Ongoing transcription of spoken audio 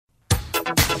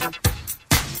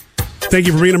Thank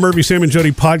you for being a Murphy, Sam, and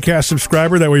Jody podcast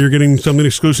subscriber. That way you're getting something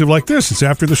exclusive like this. It's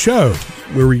after the show,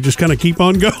 where we just kind of keep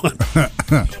on going.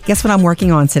 Guess what I'm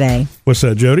working on today? What's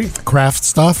that, Jody? Craft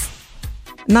stuff?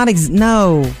 No,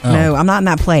 I'm not in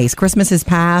that place. Christmas has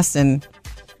passed, and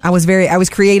I was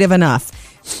creative enough.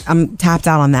 I'm tapped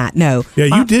out on that. No. Yeah,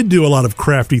 you did do a lot of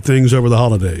crafty things over the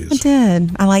holidays. I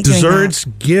did. I like desserts,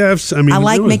 doing that. gifts. I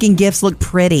like making gifts look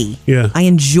pretty. Yeah. I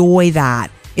enjoy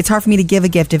that. It's hard for me to give a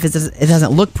gift if it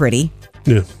doesn't look pretty.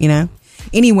 Yeah. You know?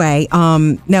 Anyway,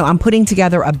 no, I'm putting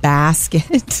together a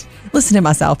basket. Listen to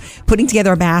myself. Putting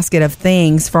together a basket of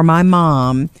things for my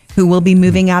mom, who will be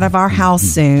moving out of our house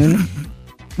soon.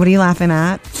 What are you laughing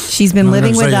at? She's been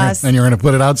living with us. And you're going to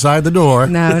put it outside the door.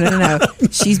 No.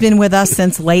 She's been with us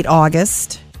since late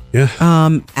August. Yeah.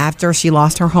 After she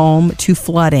lost her home to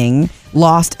flooding,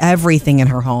 lost everything in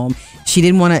her home. She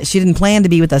didn't plan to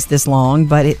be with us this long,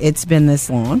 but it's been this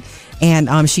long.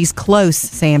 And she's close,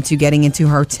 Sam, to getting into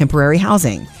her temporary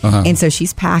housing. Uh-huh. And so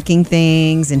she's packing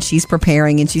things and she's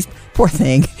preparing, and poor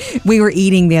thing. We were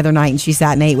eating the other night and she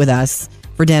sat and ate with us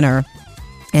for dinner.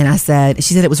 And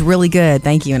she said, it was really good.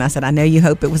 Thank you. And I said, I know you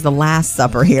hope it was the last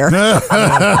supper here. and,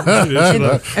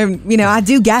 I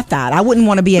do get that. I wouldn't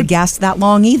want to be a guest that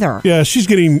long either. Yeah, she's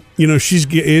getting,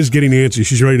 is getting antsy.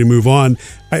 She's ready to move on.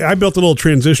 I built a little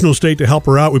transitional state to help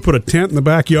her out. We put a tent in the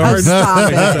backyard. Oh, stop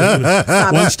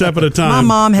it. One step at a time. My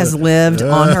mom has lived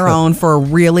on her own for a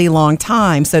really long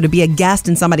time. So to be a guest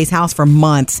in somebody's house for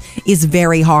months is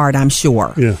very hard, I'm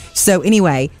sure. Yeah. So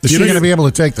anyway. Is she going to be able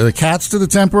to take the cats to the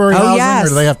temporary housing? Yes. Or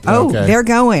do they have to? Okay. They're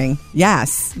going.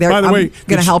 Yes. By the way, I'm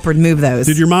going to help her move those.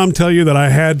 Did your mom tell you that I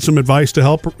had some advice to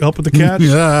help with the cats?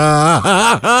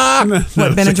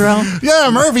 What, Benadryl? Yeah,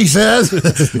 Murphy says.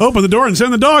 Open the door and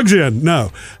send the dogs in. No.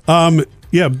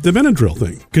 Yeah, the Benadryl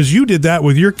thing. Because you did that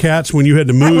with your cats when you had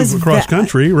to move across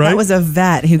country, right? That was a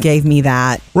vet who gave me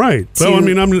that. Right. Well, I'm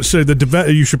going to say the vet,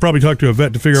 you should probably talk to a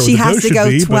vet to figure out what the dose should be. She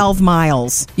has to go 12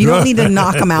 miles. You don't need to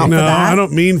knock them out for that. No, I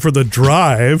don't mean for the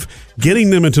drive.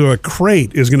 Getting them into a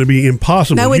crate is going to be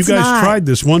impossible. No, it's you guys not. tried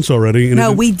this once already.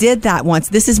 No, we did that once.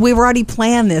 We've already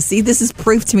planned this. See, this is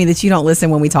proof to me that you don't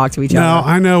listen when we talk to each other. No,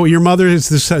 I know. Your mother has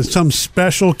some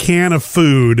special can of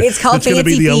food. It's called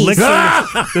Fancy Feast.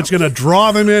 That's going to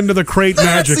draw them into the crate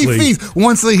magically. Feast.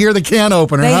 Once they hear the can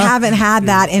opener. They haven't had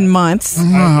that in months.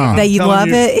 They love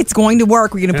it. It's going to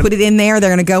work. We're going to put it in there. They're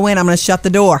going to go in. I'm going to shut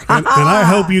the door. and I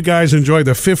hope you guys enjoy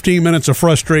the 15 minutes of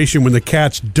frustration when the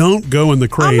cats don't go in the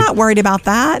crate. I'm not worried about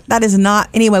that. That is not.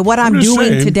 Anyway, what I'm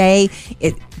doing today,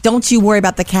 don't you worry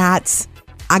about the cats.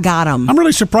 I got them. I'm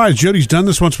really surprised. Jody's done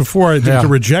this once before. To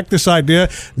reject this idea,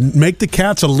 make the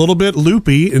cats a little bit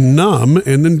loopy and numb,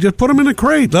 and then just put them in a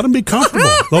crate. Let them be comfortable.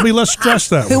 They'll be less stressed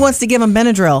that way. Who wants to give them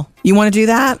Benadryl? You want to do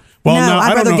that? Well, no,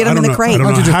 I'd rather get them in the crate.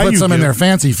 Why don't you just put some in their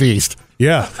Fancy Feast?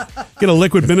 Yeah. Get a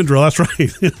liquid Benadryl. That's right.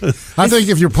 I think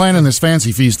if you're planning this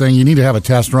Fancy Feast thing, you need to have a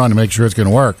test run to make sure it's going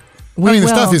to work. The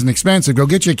stuff isn't expensive. Go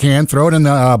get you a can, throw it in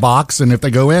the box, and if they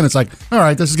go in, it's like, all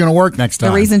right, this is going to work next time.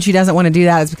 The reason she doesn't want to do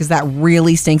that is because that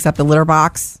really stinks up the litter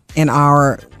box in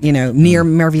our, near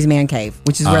Murphy's man cave,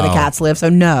 which is where the cats live. So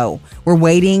no, we're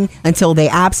waiting until they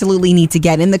absolutely need to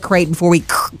get in the crate before we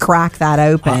crack that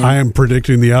open. I am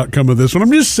predicting the outcome of this one.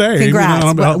 I'm just saying.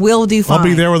 Congrats. We'll do fine. I'll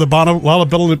be there with a bottle of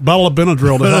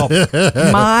Benadryl to help.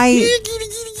 My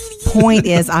point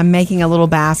is I'm making a little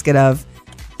basket of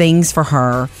things for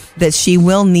her that she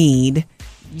will need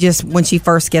just when she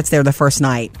first gets there the first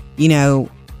night.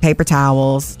 Paper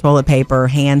towels, toilet paper,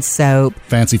 hand soap.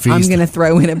 Fancy Feast. I'm going to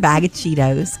throw in a bag of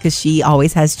Cheetos because she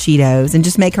always has Cheetos, and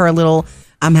just make her a little,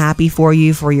 I'm happy for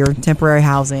you for your temporary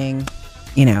housing.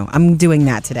 I'm doing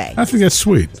that today. I think that's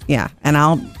sweet. Yeah, and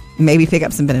I'll maybe pick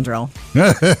up some Benadryl.